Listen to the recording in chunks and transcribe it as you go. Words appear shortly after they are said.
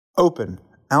Open,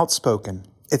 outspoken,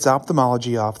 it's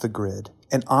Ophthalmology Off the Grid,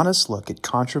 an honest look at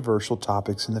controversial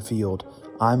topics in the field.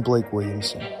 I'm Blake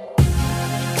Williamson.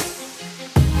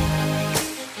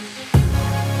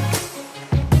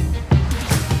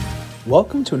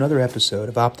 Welcome to another episode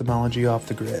of Ophthalmology Off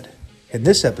the Grid. In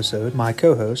this episode, my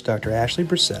co-host, Dr. Ashley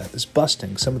Brissett, is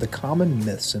busting some of the common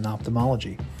myths in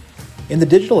ophthalmology. In the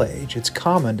digital age, it's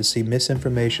common to see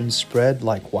misinformation spread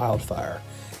like wildfire,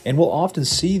 and we'll often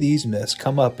see these myths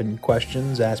come up in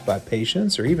questions asked by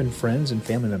patients or even friends and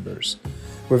family members.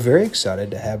 We're very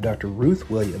excited to have Dr. Ruth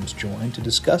Williams join to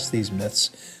discuss these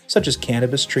myths, such as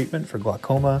cannabis treatment for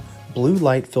glaucoma, blue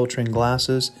light filtering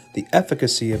glasses, the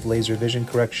efficacy of laser vision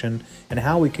correction, and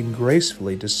how we can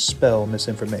gracefully dispel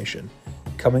misinformation.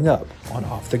 Coming up on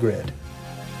Off the Grid.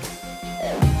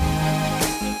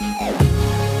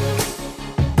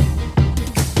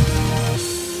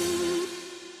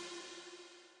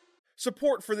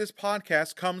 Support for this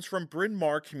podcast comes from Bryn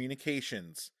Mawr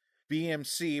Communications.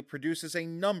 BMC produces a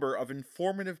number of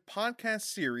informative podcast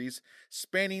series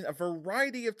spanning a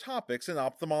variety of topics in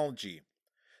ophthalmology.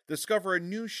 Discover a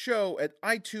new show at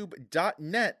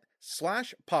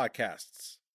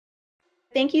itube.net/podcasts.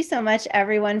 Thank you so much,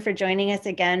 everyone, for joining us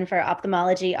again for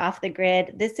Ophthalmology Off the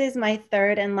Grid. This is my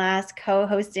third and last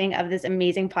co-hosting of this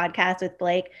amazing podcast with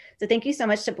Blake. So thank you so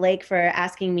much to Blake for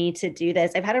asking me to do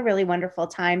this. I've had a really wonderful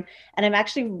time, and I'm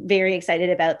actually very excited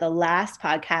about the last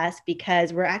podcast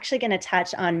because we're actually going to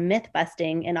touch on myth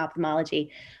busting in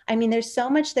ophthalmology. I mean, there's so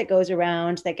much that goes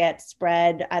around that gets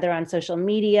spread either on social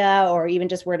media or even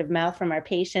just word of mouth from our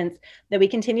patients that we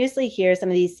continuously hear some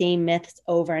of these same myths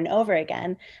over and over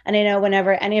again. And I know whenever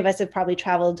any of us have probably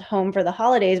traveled home for the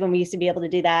holidays, when we used to be able to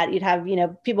do that, you'd have,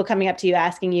 people coming up to you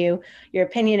asking you your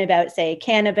opinion about, say,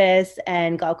 cannabis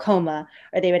and glaucoma,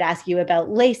 or they would ask you about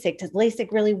LASIK. Does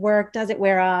LASIK really work? Does it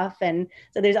wear off? And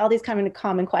so there's all these kind of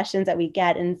common questions that we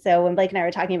get. And so when Blake and I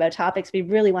were talking about topics, we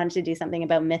really wanted to do something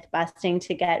about myth busting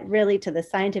to get really to the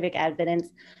scientific evidence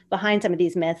behind some of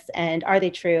these myths, and are they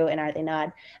true and are they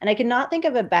not? And I could not think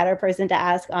of a better person to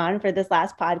ask on for this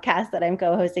last podcast that I'm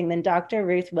co-hosting than Dr.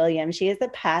 Ruth Williams. She is the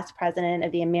past president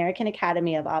of the American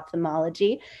Academy of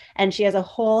Ophthalmology, and she has a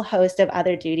whole host of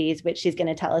other duties, which she's going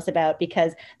to tell us about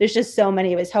because there's just so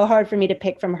many. It was so hard for me to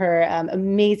pick from her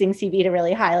amazing CV to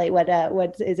really highlight what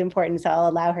is important, so I'll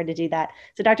allow her to do that.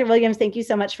 So Dr. Williams, thank you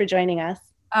so much for joining us.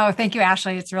 Oh, thank you,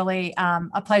 Ashley. It's really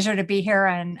a pleasure to be here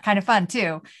and kind of fun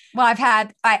too. Well,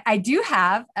 I do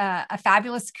have a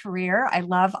fabulous career. I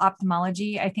love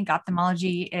ophthalmology. I think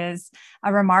ophthalmology is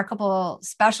a remarkable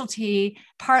specialty,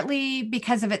 partly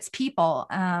because of its people.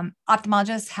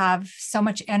 Ophthalmologists have so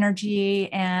much energy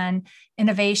and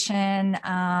innovation.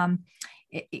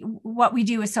 What we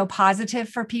do is so positive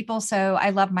for people. So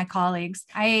I love my colleagues.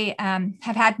 I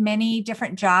have had many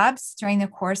different jobs during the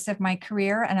course of my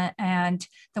career. And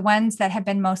the ones that have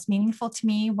been most meaningful to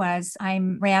me was I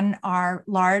ran our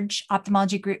large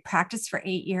ophthalmology group practice for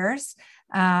 8 years.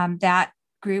 That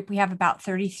group, we have about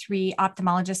 33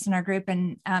 ophthalmologists in our group,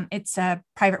 and it's a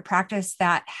private practice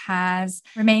that has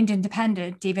remained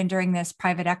independent even during this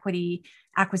private equity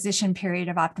acquisition period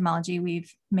of ophthalmology.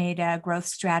 We've made a growth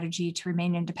strategy to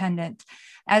remain independent.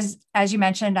 As you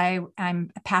mentioned,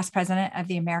 I'm a past president of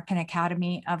the American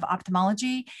Academy of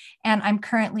Ophthalmology, and I'm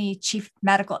currently chief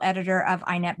medical editor of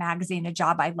iNet Magazine, a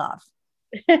job I love.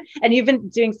 And you've been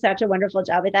doing such a wonderful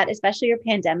job with that, especially your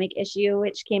pandemic issue,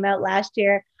 which came out last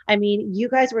year. I mean, you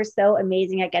guys were so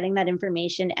amazing at getting that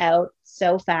information out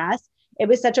so fast. It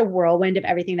was such a whirlwind of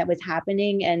everything that was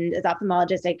happening. And as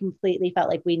ophthalmologists, I completely felt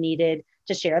like we needed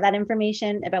to share that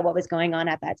information about what was going on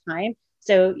at that time.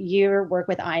 So your work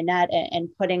with iNet and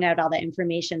putting out all the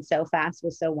information so fast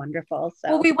was so wonderful.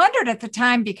 So, well, we wondered at the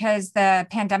time because the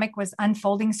pandemic was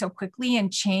unfolding so quickly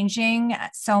and changing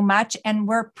so much. And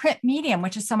we're print medium,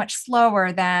 which is so much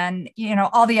slower than,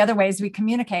 all the other ways we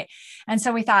communicate. And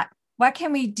so we thought, what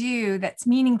can we do that's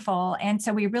meaningful? And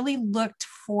so we really looked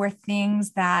for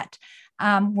things that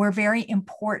were very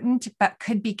important, but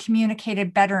could be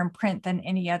communicated better in print than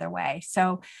any other way.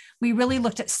 So we really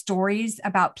looked at stories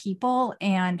about people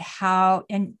and how,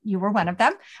 and you were one of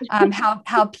them,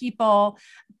 how people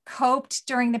coped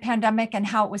during the pandemic and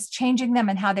how it was changing them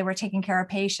and how they were taking care of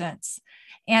patients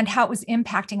and how it was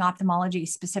impacting ophthalmology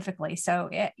specifically. So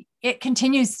it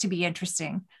continues to be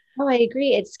interesting. Oh, I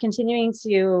agree. It's continuing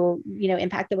to,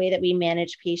 impact the way that we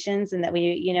manage patients and that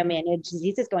we, manage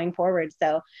diseases going forward.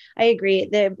 So I agree.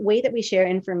 The way that we share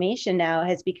information now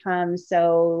has become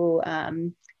so, I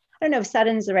don't know if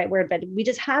sudden is the right word, but we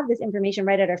just have this information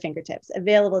right at our fingertips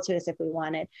available to us if we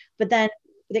want it. But then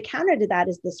the counter to that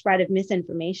is the spread of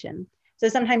misinformation. So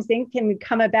sometimes things can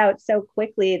come about so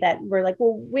quickly that we're like,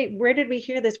 well, wait, where did we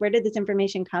hear this? Where did this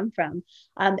information come from?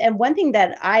 And one thing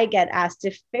that I get asked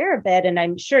a fair bit, and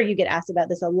I'm sure you get asked about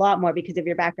this a lot more because of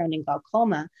your background in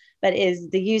glaucoma, but is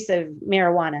the use of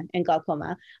marijuana in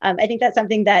glaucoma. I think that's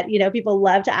something that, people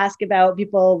love to ask about,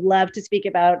 people love to speak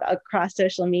about across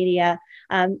social media.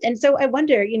 And so I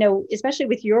wonder, especially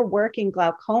with your work in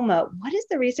glaucoma, what does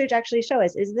the research actually show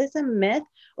us? Is this a myth,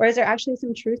 or is there actually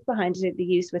some truth behind the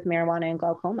use with marijuana in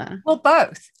glaucoma? Well,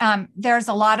 both. There's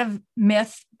a lot of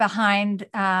myth behind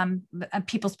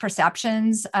people's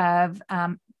perceptions of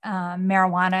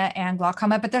marijuana and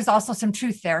glaucoma, but there's also some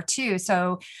truth there too.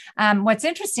 So what's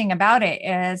interesting about it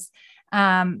is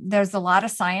there's a lot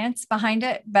of science behind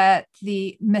it, but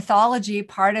the mythology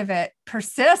part of it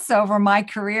persists over my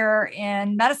career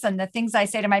in medicine. The things I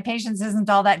say to my patients isn't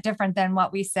all that different than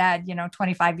what we said,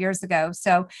 25 years ago.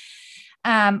 So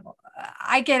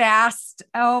I get asked,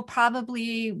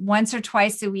 probably once or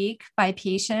twice a week by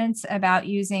patients about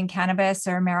using cannabis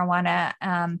or marijuana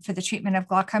for the treatment of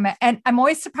glaucoma. And I'm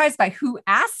always surprised by who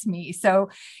asks me. So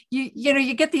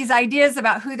you get these ideas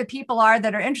about who the people are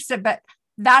that are interested, but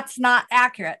that's not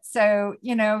accurate. So,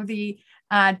 the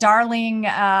darling,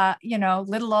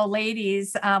 little old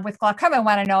ladies with glaucoma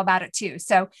want to know about it too.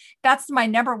 So that's my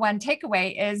number one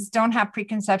takeaway is don't have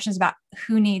preconceptions about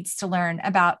who needs to learn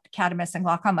about cannabis and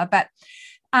glaucoma. But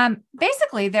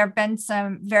basically, there have been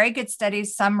some very good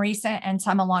studies, some recent and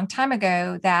some a long time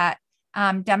ago, that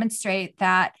demonstrate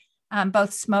that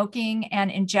both smoking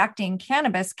and injecting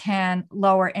cannabis can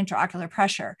lower intraocular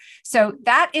pressure. So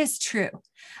that is true.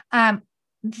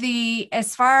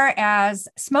 As far as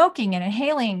smoking and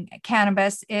inhaling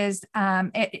cannabis is,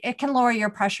 it can lower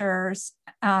your pressures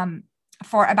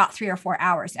for about 3 or 4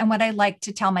 hours. And what I like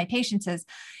to tell my patients is,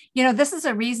 this is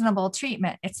a reasonable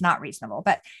treatment. It's not reasonable,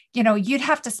 but you'd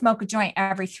have to smoke a joint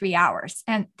every 3 hours,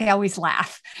 and they always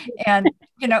laugh. And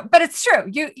but it's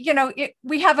true.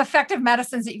 We have effective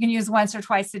medicines that you can use once or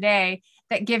twice a day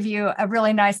that give you a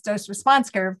really nice dose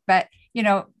response curve, but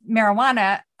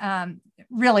marijuana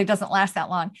really doesn't last that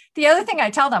long. The other thing I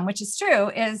tell them, which is true,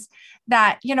 is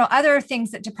that, other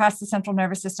things that depress the central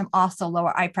nervous system also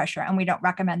lower eye pressure, and we don't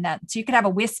recommend that. So you could have a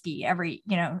whiskey every,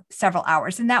 several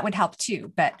hours, and that would help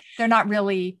too, but they're not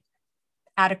really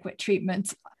adequate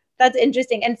treatments. That's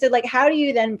interesting. And so how do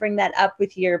you then bring that up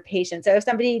with your patients? So if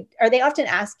are they often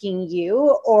asking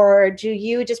you, or do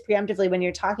you just preemptively, when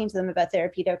you're talking to them about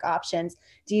therapeutic options,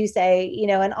 do you say,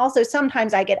 and also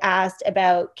sometimes I get asked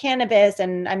about cannabis,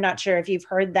 and I'm not sure if you've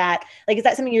heard that, is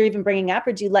that something you're even bringing up,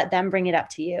 or do you let them bring it up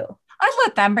to you? I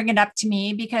let them bring it up to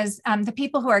me because the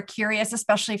people who are curious,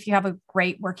 especially if you have a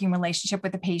great working relationship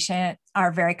with the patient,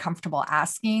 are very comfortable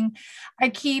asking. I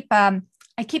keep a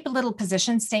little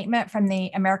position statement from the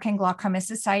American Glaucoma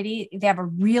Society. They have a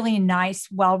really nice,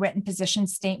 well-written position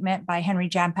statement by Henry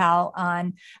Jampel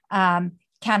on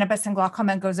cannabis and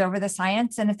glaucoma, and goes over the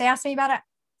science. And if they ask me about it,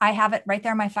 I have it right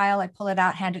there in my file. I pull it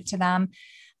out, hand it to them,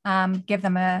 give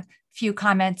them a few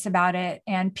comments about it.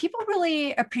 And people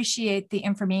really appreciate the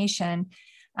information.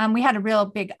 We had a real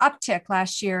big uptick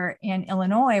last year in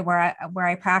Illinois, where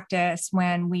I practice,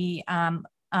 when we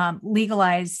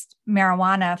legalized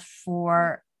marijuana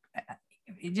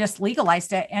just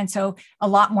legalized it. And so a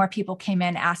lot more people came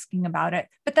in asking about it,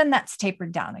 but then that's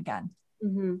tapered down again.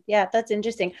 Mm-hmm. Yeah, that's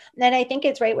interesting. And I think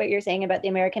it's right what you're saying about the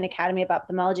American Academy of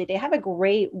Ophthalmology. They have a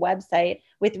great website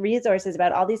with resources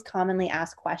about all these commonly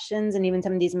asked questions, and even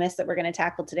some of these myths that we're going to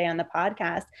tackle today on the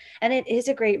podcast. And it is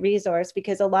a great resource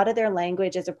because a lot of their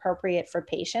language is appropriate for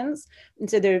patients. And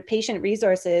so their patient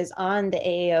resources on the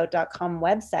AAO.com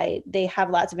website, they have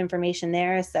lots of information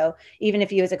there. So even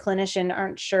if you as a clinician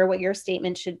aren't sure what your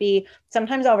statement should be,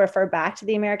 sometimes I'll refer back to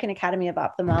the American Academy of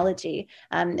Ophthalmology.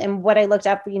 And what I looked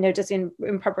up, just in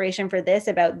preparation for this,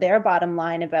 about their bottom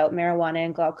line about marijuana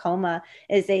and glaucoma,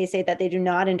 is they say that they do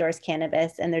not endorse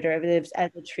cannabis and their derivatives as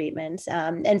a treatment.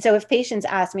 And so if patients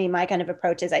ask me, my kind of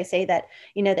approach is I say that,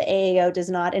 the AAO does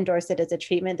not endorse it as a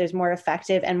treatment. There's more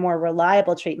effective and more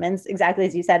reliable treatments, exactly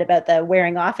as you said about the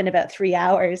wearing off in about 3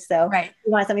 hours. So right.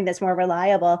 You want something that's more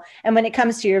reliable. And when it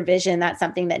comes to your vision, that's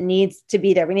something that needs to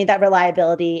be there. We need that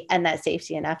reliability and that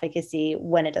safety and efficacy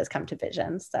when it does come to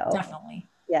vision. So definitely.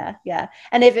 Yeah.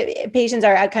 And if patients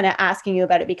are kind of asking you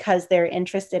about it because they're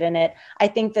interested in it, I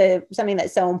think something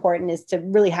that's so important is to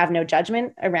really have no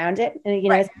judgment around it. And,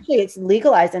 right. Especially it's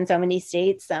legalized in so many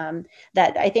states that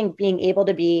I think being able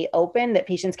to be open, that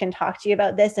patients can talk to you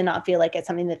about this and not feel like it's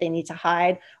something that they need to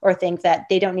hide, or think that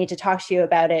they don't need to talk to you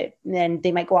about it. And then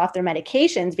they might go off their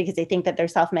medications because they think that they're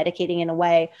self-medicating in a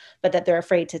way, but that they're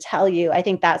afraid to tell you. I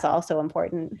think that's also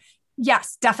important.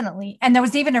 Yes, definitely. And there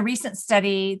was even a recent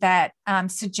study that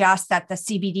suggests that the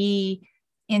CBD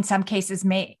in some cases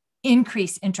may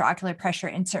increase intraocular pressure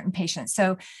in certain patients.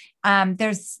 So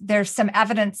there's some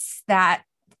evidence that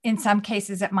in some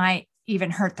cases it might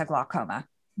even hurt the glaucoma.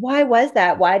 Why was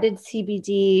that? Why did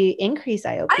CBD increase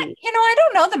IOP? I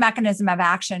don't know the mechanism of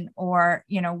action or,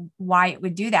 why it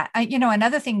would do that.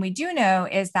 Another thing we do know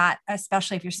is that,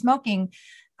 especially if you're smoking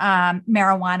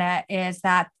marijuana, is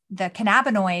that the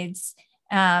cannabinoids,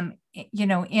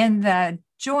 in the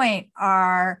joint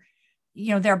are,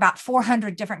 there are about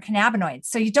 400 different cannabinoids.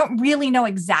 So you don't really know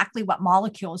exactly what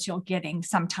molecules you're getting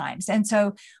sometimes. And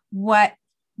so what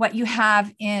you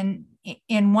have in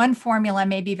one formula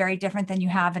may be very different than you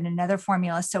have in another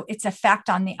formula. So its effect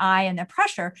on the eye and the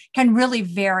pressure can really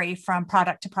vary from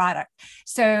product to product.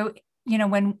 So,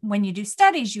 when you do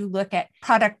studies, you look at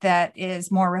product that is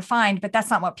more refined, but that's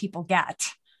not what people get.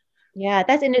 Yeah,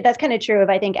 that's kind of true of,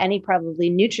 I think, any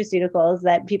probably nutraceuticals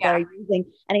that people are using,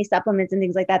 any supplements and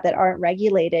things like that aren't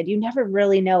regulated. You never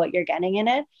really know what you're getting in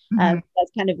it.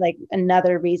 That's kind of like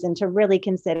another reason to really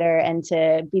consider and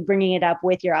to be bringing it up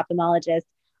with your ophthalmologist,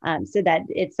 so that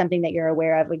it's something that you're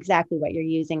aware of exactly what you're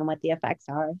using and what the effects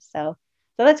are. So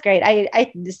that's great.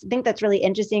 I just think that's really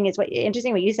interesting. It's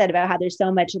interesting what you said about how there's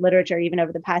so much literature, even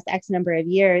over the past X number of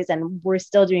years, and we're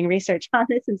still doing research on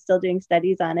this and still doing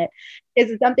studies on it.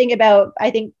 It's something about, I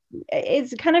think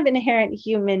it's kind of inherent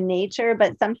human nature,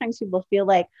 but sometimes people feel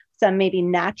like some maybe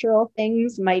natural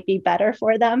things might be better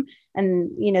for them. And,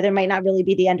 there might not really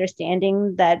be the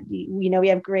understanding that, we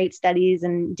have great studies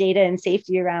and data and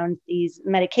safety around these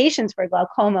medications for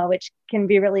glaucoma, which can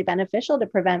be really beneficial to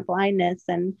prevent blindness.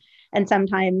 And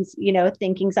sometimes,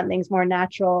 thinking something's more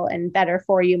natural and better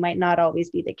for you might not always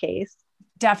be the case.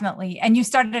 Definitely. And you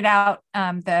started out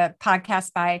the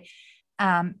podcast by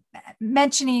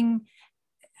mentioning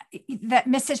that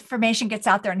misinformation gets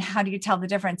out there and how do you tell the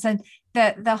difference? And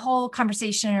the whole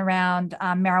conversation around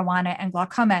marijuana and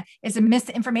glaucoma is a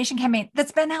misinformation campaign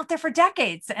that's been out there for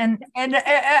decades. And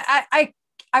I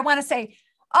want to say,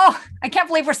 I can't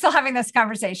believe we're still having this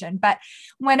conversation. But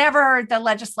whenever the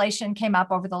legislation came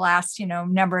up over the last,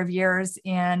 number of years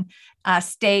in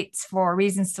states for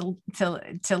reasons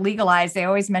to legalize, they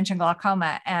always mention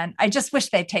glaucoma. And I just wish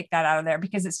they'd take that out of there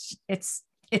because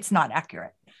it's not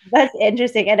accurate. That's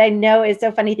interesting. And I know it's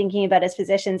so funny thinking about as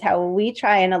physicians, how we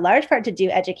try in a large part to do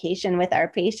education with our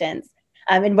patients.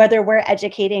 And whether we're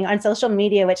educating on social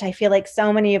media, which I feel like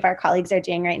so many of our colleagues are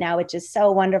doing right now, which is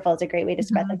so wonderful. It's a great way to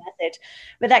spread the message.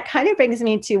 But that kind of brings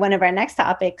me to one of our next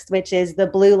topics, which is the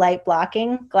blue light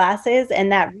blocking glasses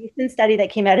and that recent study that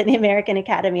came out of the American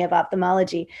Academy of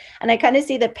Ophthalmology. And I kind of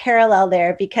see the parallel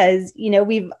there because,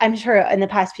 I'm sure in the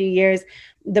past few years,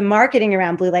 the marketing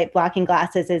around blue light blocking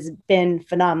glasses has been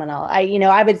phenomenal.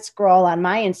 I would scroll on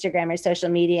my Instagram or social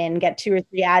media and get 2 or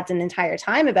 3 ads an entire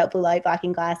time about blue light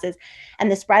blocking glasses.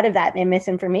 And the spread of that and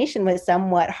misinformation was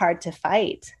somewhat hard to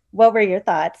fight. What were your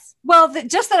thoughts? Well,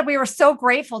 just that we were so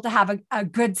grateful to have a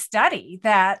good study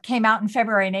that came out in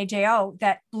February in AJO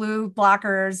that blue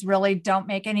blockers really don't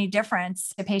make any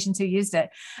difference to patients who used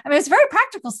it. I mean, it's a very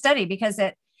practical study because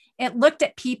it looked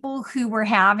at people who were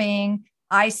having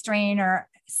eye strain or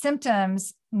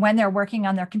symptoms when they're working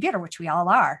on their computer, which we all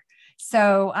are.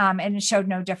 So, and it showed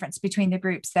no difference between the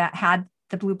groups that had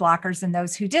the blue blockers and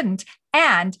those who didn't.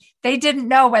 And they didn't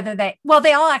know whether they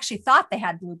all actually thought they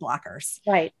had blue blockers.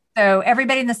 Right. So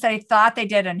everybody in the study thought they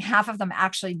did, and half of them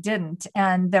actually didn't.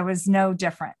 And there was no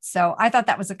difference. So I thought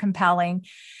that was a compelling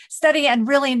study and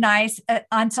really nice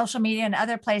on social media and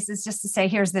other places just to say,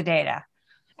 here's the data.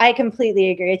 I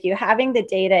completely agree with you. Having the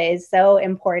data is so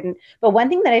important. But one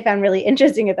thing that I found really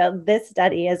interesting about this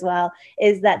study as well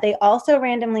is that they also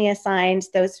randomly assigned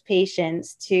those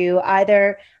patients to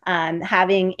either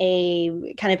having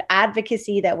a kind of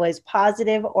advocacy that was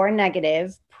positive or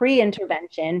negative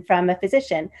pre-intervention from a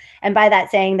physician. And by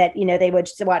that saying that, they would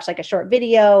watch like a short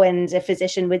video and a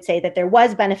physician would say that there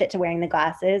was benefit to wearing the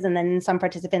glasses. And then some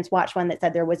participants watched one that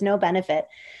said there was no benefit.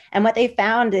 And what they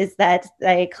found is that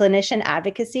the clinician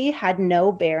advocacy had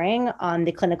no bearing on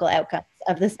the clinical outcomes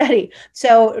of the study.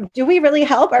 So do we really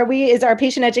help? Is our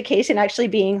patient education actually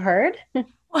being heard?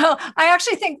 Well, I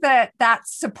actually think that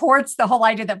supports the whole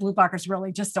idea that blue blockers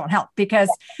really just don't help because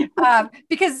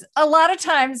a lot of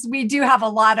times we do have a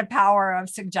lot of power of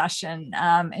suggestion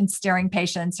in steering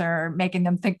patients or making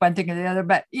them think one thing or the other,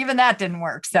 but even that didn't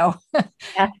work. So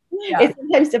yeah. It's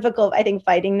sometimes difficult, I think,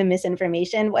 fighting the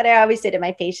misinformation. What I always say to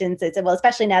my patients is, well,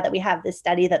 especially now that we have this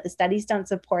study, that the studies don't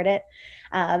support it.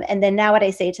 And then now what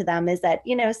I say to them is that,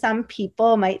 some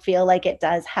people might feel like it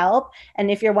does help. And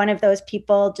if you're one of those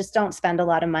people, just don't spend a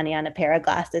lot of money on a pair of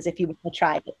glasses if you want to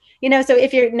try it. So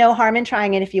if you're no harm in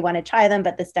trying it, if you want to try them,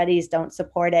 but the studies don't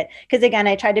support it. Because again,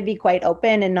 I try to be quite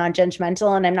open and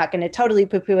non-judgmental, and I'm not going to totally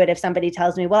poo-poo it if somebody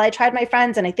tells me, well, I tried my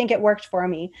friends and I think it worked for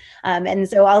me. And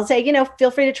so I'll say,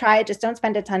 feel free to try it, just don't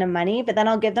spend a ton of money. But then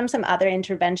I'll give them some other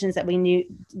interventions that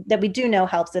we do know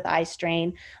helps with eye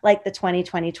strain, like the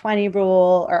 20-20-20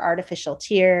 rule or artificial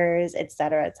tears, et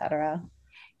cetera, et cetera.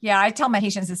 Yeah, I tell my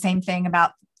patients the same thing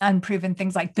about unproven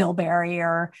things like bilberry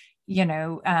or,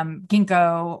 ginkgo,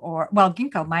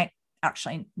 ginkgo might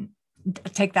actually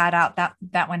take that out.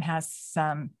 That one has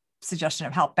some suggestion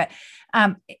of help, but,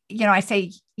 I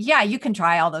say, yeah, you can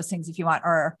try all those things if you want,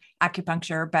 or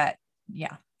acupuncture, but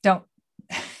yeah, don't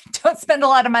spend a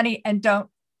lot of money and don't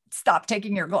stop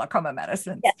taking your glaucoma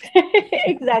medicines. Yeah,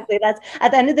 exactly. That's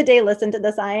at the end of the day, listen to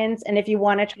the science. And if you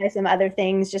want to try some other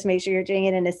things, just make sure you're doing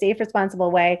it in a safe,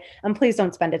 responsible way. And please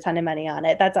don't spend a ton of money on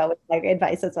it. That's always my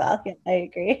advice as well. Yeah, I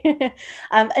agree.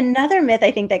 Another myth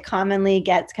I think that commonly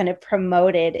gets kind of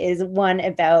promoted is one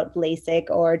about LASIK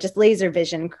or just laser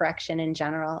vision correction in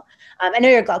general. I know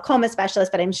you're a glaucoma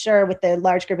specialist, but I'm sure with the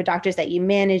large group of doctors that you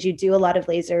manage, you do a lot of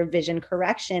laser vision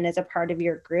correction as a part of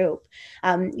your group.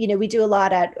 We do a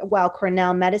lot at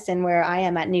Cornell Medicine, where I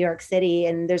am at New York City,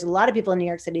 and there's a lot of people in New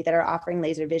York City that are offering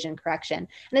laser vision correction.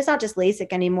 And it's not just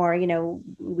LASIK anymore.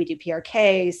 We do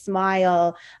PRK,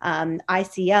 SMILE,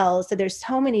 ICL. So there's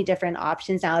so many different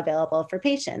options now available for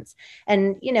patients.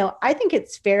 And, I think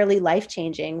it's fairly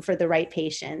life-changing for the right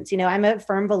patients. I'm a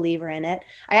firm believer in it.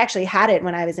 I actually had it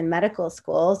when I was in medical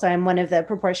school. So I'm one of the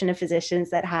proportion of physicians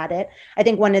that had it. I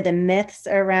think one of the myths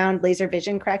around laser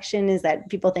vision correction is that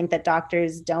people think that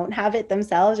doctors don't have it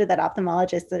themselves, or that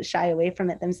ophthalmologists shy away from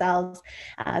it themselves.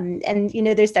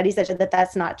 There's studies that show that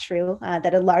that's not true,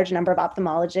 that a large number of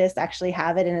ophthalmologists actually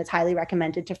have it, and it's highly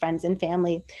recommended to friends and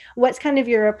family. What's kind of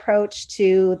your approach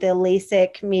to the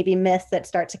LASIK maybe myths that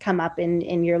start to come up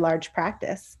in your large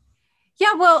practice?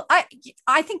 Yeah, well,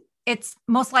 I think it's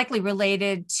most likely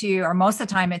related to, or most of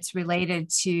the time it's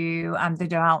related to the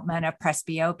development of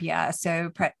presbyopia. So,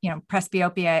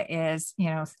 presbyopia is,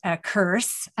 a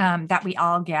curse that we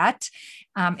all get.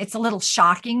 It's a little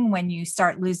shocking when you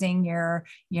start losing your,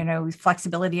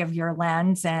 flexibility of your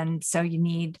lens. And so you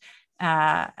need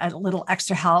a little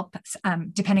extra help,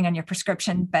 depending on your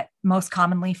prescription, but most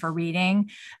commonly for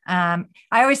reading. I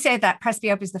always say that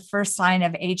presbyopia is the first sign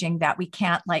of aging that we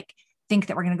can't think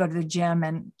that we're going to go to the gym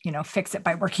and, fix it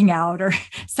by working out or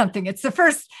something. It's the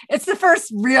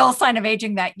first real sign of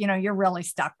aging that, you're really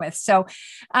stuck with. So,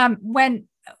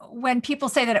 when people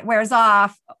say that it wears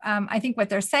off, I think what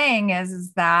they're saying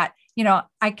is that,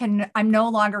 I'm no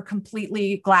longer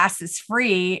completely glasses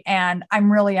free, and I'm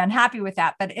really unhappy with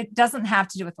that, but it doesn't have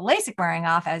to do with the LASIK wearing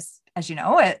off, as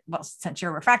since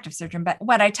you're a refractive surgeon. But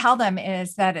what I tell them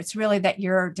is that it's really that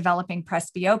you're developing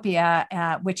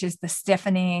presbyopia, which is the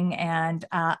stiffening and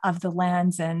of the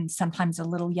lens, and sometimes a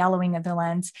little yellowing of the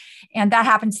lens. And that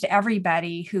happens to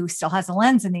everybody who still has a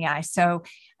lens in the eye. So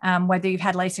whether you've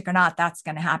had LASIK or not, that's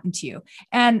going to happen to you.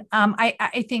 And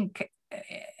I think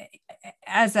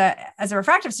as a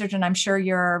refractive surgeon, I'm sure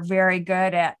you're very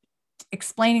good at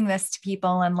explaining this to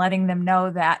people and letting them know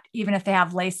that even if they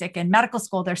have LASIK in medical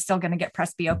school, they're still going to get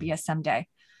presbyopia someday.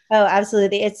 Oh,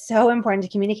 absolutely. It's so important to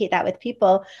communicate that with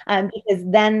people, because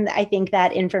then I think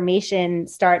that information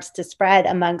starts to spread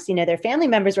amongst, their family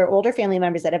members or older family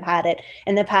members that have had it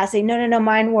in the past, saying, no,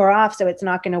 mine wore off, so it's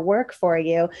not going to work for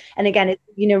you. And again, it's,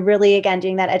 really, again,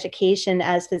 doing that education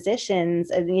as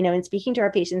physicians, and speaking to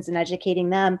our patients and educating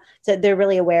them so they're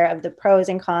really aware of the pros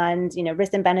and cons,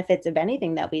 risks and benefits of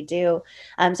anything that we do.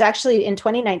 So actually in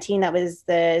 2019, that was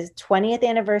the 20th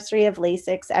anniversary of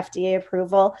LASIK's FDA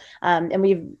approval. And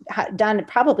we've done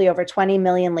probably over 20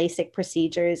 million LASIK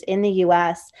procedures in the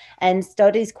US, and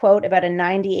studies quote about a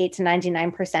 98 to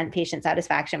 99% patient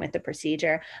satisfaction with the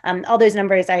procedure. All those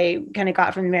numbers I kind of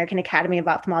got from the American Academy of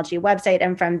Ophthalmology website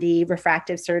and from the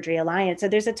Refractive Surgery Alliance. So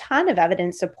there's a ton of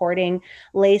evidence supporting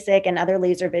LASIK and other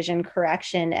laser vision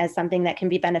correction as something that can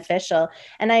be beneficial.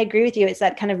 And I agree with you. It's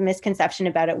that kind of misconception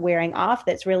about it wearing off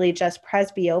that's really just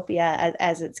presbyopia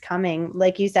as it's coming.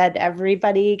 Like you said,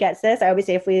 everybody gets this. I always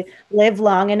say if we live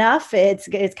long enough,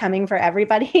 it's coming for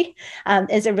everybody.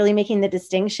 Is it really making the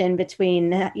distinction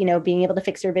between, being able to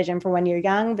fix your vision for when you're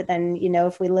young, but then,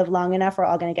 if we live long enough, we're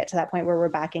all going to get to that point where we're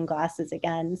back in glasses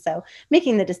again. So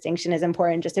making the distinction is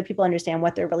important just so people understand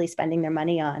what they're really spending their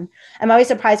money on. I'm always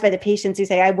surprised by the patients who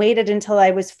say, I waited until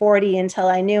I was 40 until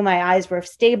I knew my eyes were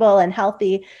stable and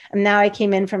healthy. And now I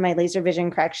came in for my laser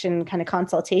vision correction kind of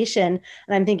consultation.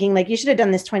 And I'm thinking, like, you should have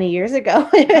done this 20 years ago.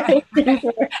 Right.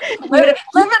 Live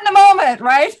in the moment,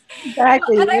 right?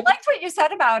 Exactly. And I liked what you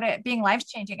said about it being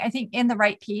life-changing. I think in the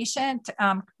right patient,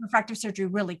 refractive surgery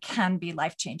really can be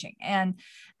life-changing. And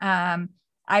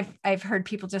I've heard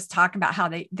people just talk about how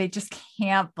they just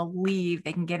can't believe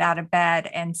they can get out of bed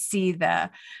and see the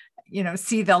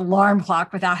alarm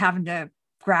clock without having to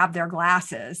grab their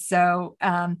glasses. So,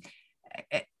 and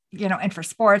for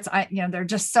sports, there are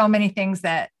just so many things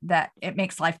that it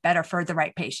makes life better for the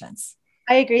right patients.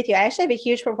 I agree with you. I actually have a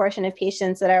huge proportion of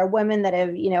patients that are women that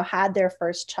have, had their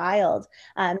first child.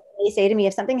 They say to me,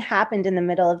 if something happened in the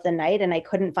middle of the night and I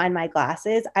couldn't find my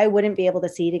glasses, I wouldn't be able to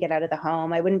see to get out of the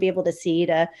home. I wouldn't be able to see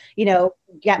to,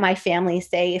 get my family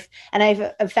safe. And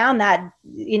I've found that,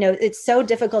 it's so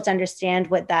difficult to understand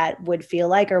what that would feel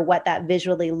like or what that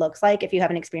visually looks like if you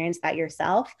haven't experienced that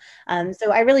yourself.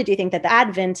 So I really do think that the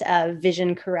advent of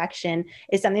vision correction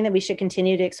is something that we should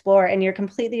continue to explore. And you're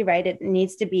completely right. It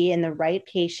needs to be in the right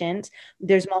patient.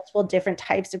 There's multiple different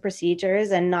types of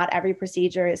procedures, and not every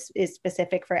procedure is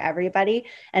specific for everybody.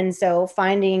 And so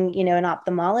finding, an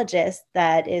ophthalmologist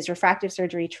that is refractive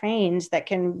surgery trained that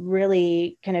can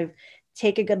really kind of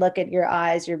take a good look at your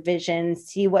eyes, your vision,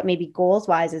 see what maybe goals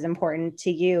wise is important to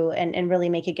you, and really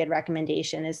make a good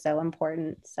recommendation is so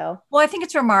important. So, well, I think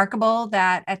it's remarkable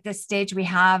that at this stage we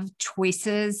have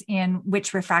choices in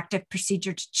which refractive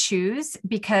procedure to choose,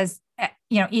 because,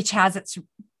 each has its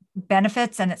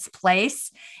benefits and its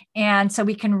place. And so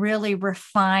we can really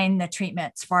refine the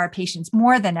treatments for our patients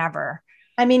more than ever.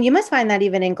 I mean, you must find that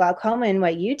even in glaucoma and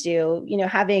what you do,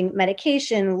 having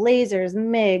medication, lasers,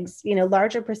 MIGS,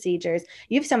 larger procedures,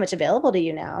 you have so much available to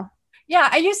you now. Yeah,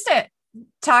 I used to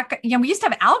talk, we used to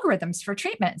have algorithms for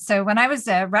treatment. So when I was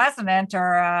a resident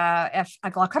or a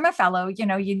glaucoma fellow,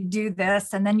 you do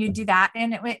this and then you do that.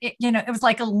 And it was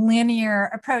like a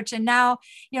linear approach. And now,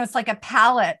 it's like a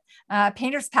palette,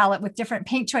 painter's palette with different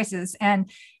paint choices. And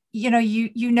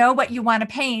you know what you want to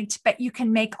paint, but you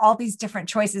can make all these different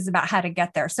choices about how to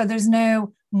get there. So there's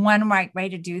no one right way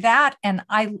to do that. And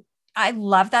I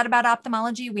love that about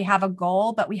ophthalmology. We have a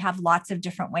goal, but we have lots of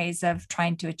different ways of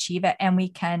trying to achieve it, and we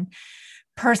can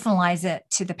personalize it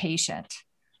to the patient.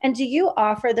 And do you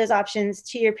offer those options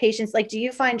to your patients? Like, do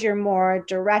you find you're more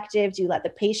directive? Do you let the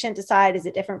patient decide? Is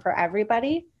it different for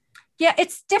everybody? Yeah,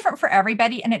 it's different for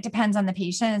everybody, and it depends on the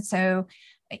patient. So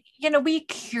we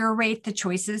curate the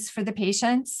choices for the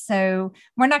patients. So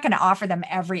we're not going to offer them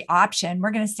every option.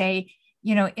 We're going to say,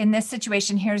 in this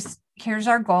situation, here's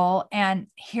our goal, and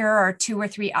here are 2 or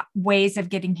 3 ways of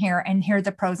getting here, and here are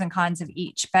the pros and cons of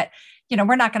each. But,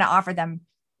 we're not going to offer them,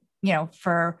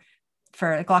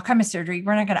 for glaucoma surgery,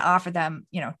 we're not going to offer them,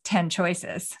 10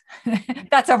 choices.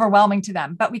 That's overwhelming to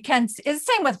them. But we can, it's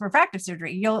the same with refractive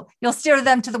surgery. You'll steer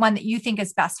them to the one that you think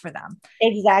is best for them.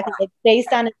 Exactly. It's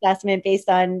based on assessment, based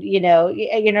on, you're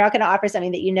not going to offer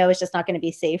something that is just not going to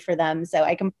be safe for them. So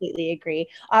I completely agree.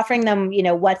 Offering them,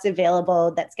 what's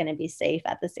available that's going to be safe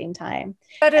at the same time.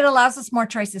 But it allows us more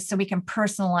choices so we can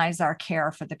personalize our care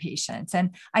for the patients.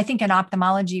 And I think in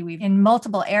ophthalmology, we in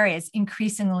multiple areas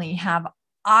increasingly have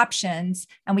options,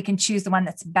 and we can choose the one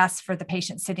that's best for the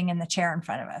patient sitting in the chair in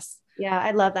front of us. Yeah, I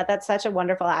love that. That's such a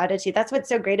wonderful attitude. That's what's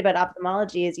so great about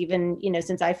ophthalmology is even,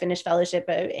 since I finished fellowship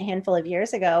a handful of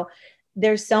years ago,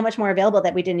 there's so much more available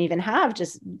that we didn't even have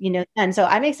just, and so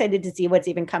I'm excited to see what's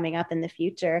even coming up in the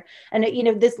future. And,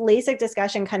 this LASIK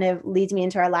discussion kind of leads me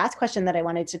into our last question that I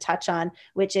wanted to touch on,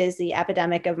 which is the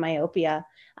epidemic of myopia.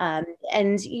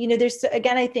 And, there's,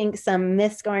 again, I think some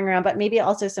myths going around, but maybe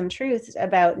also some truths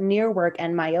about near work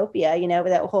and myopia,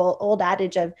 that whole old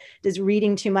adage of does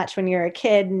reading too much when you're a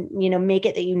kid, make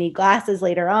it that you need glasses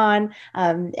later on.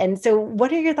 And so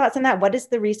what are your thoughts on that? What does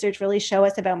the research really show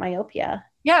us about myopia?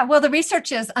 Yeah, well, the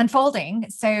research is unfolding.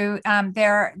 So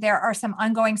there are some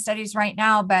ongoing studies right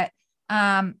now, but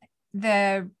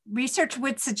the research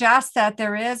would suggest that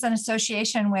there is an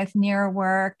association with near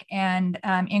work and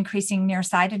increasing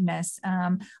nearsightedness.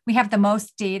 We have the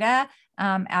most data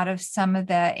out of some of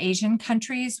the Asian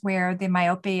countries where the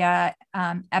myopia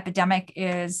epidemic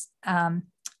is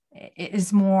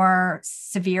more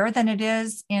severe than it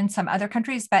is in some other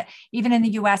countries. But even in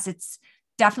the US, it's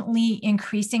definitely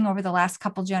increasing over the last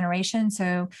couple generations.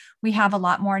 So we have a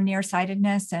lot more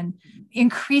nearsightedness, and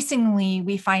increasingly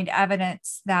we find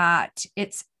evidence that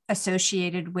it's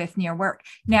associated with near work.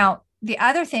 Now, the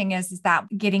other thing is that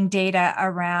getting data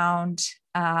around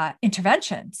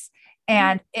interventions.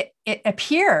 And it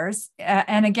appears,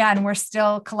 and again, we're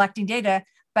still collecting data,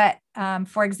 but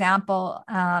for example,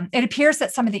 it appears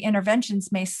that some of the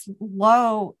interventions may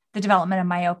slow the development of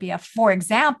myopia. For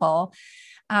example,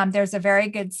 there's a very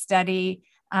good study.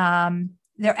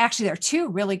 There are two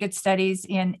really good studies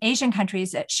in Asian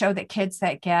countries that show that kids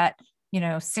that get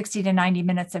 60 to 90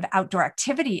 minutes of outdoor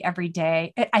activity every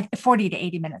day, 40 to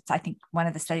 80 minutes, I think one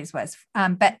of the studies was,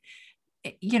 but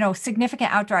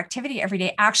significant outdoor activity every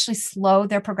day actually slow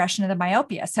their progression of the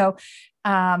myopia. So,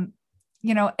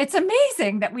 it's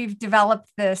amazing that we've developed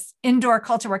this indoor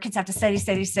culture where kids have to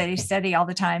study all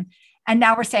the time. And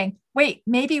now we're saying, wait,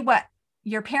 maybe what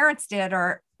your parents did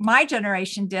or my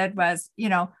generation did was,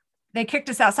 they kicked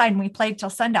us outside and we played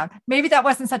till sundown. Maybe that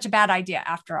wasn't such a bad idea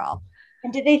after all.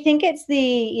 And do they think it's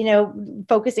the,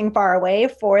 focusing far away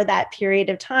for that period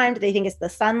of time? Do they think it's the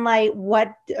sunlight?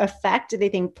 What effect do they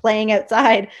think playing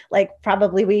outside, like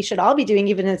probably we should all be doing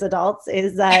even as adults,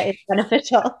 is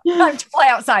beneficial? Time to play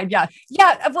outside. Yeah.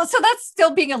 Yeah. Well, so that's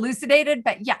still being elucidated,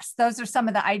 but yes, those are some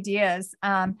of the ideas.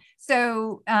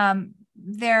 There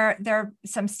are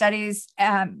some studies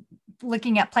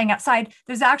looking at playing outside.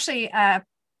 There's actually a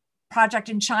project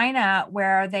in China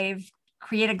where they've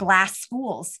created glass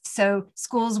schools. So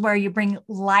schools where you bring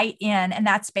light in, and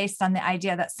that's based on the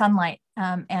idea that sunlight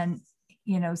and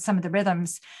some of the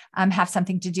rhythms have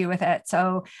something to do with it.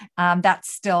 So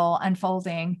that's still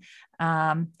unfolding.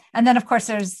 And then, of course,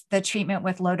 there's the treatment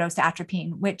with low-dose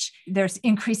atropine, which there's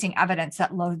increasing evidence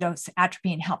that low-dose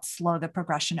atropine helps slow the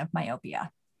progression of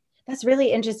myopia. That's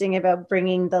really interesting about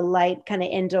bringing the light kind of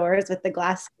indoors with the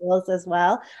glass schools as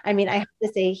well. I mean, I have to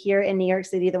say here in New York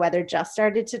City, the weather just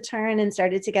started to turn and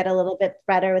started to get a little bit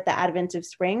better with the advent of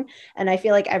spring. And I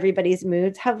feel like everybody's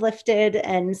moods have lifted.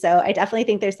 And so I definitely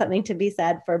think there's something to be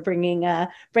said for bringing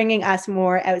us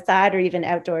more outside or even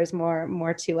outdoors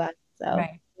more to us. So.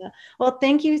 Right. Well,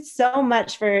 thank you so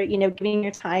much for, giving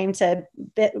your time to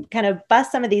kind of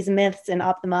bust some of these myths in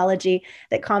ophthalmology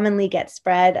that commonly get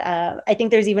spread. I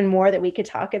think there's even more that we could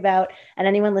talk about. And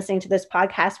anyone listening to this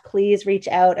podcast, please reach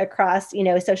out across,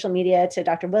 social media to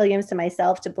Dr. Williams, to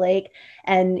myself, to Blake.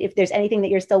 And if there's anything that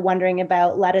you're still wondering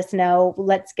about, let us know.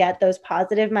 Let's get those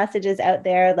positive messages out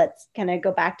there. Let's kind of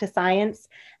go back to science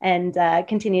and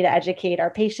continue to educate our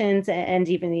patients and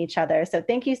even each other. So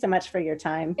thank you so much for your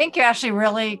time. Thank you, Ashley.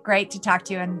 Really great to talk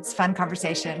to you, and it's a fun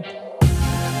conversation.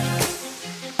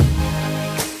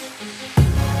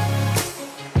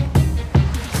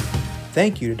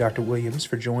 Thank you to Dr. Williams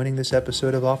for joining this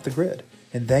episode of Off the Grid,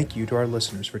 and thank you to our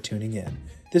listeners for tuning in.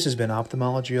 This has been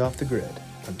Ophthalmology Off the Grid.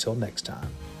 Until next time.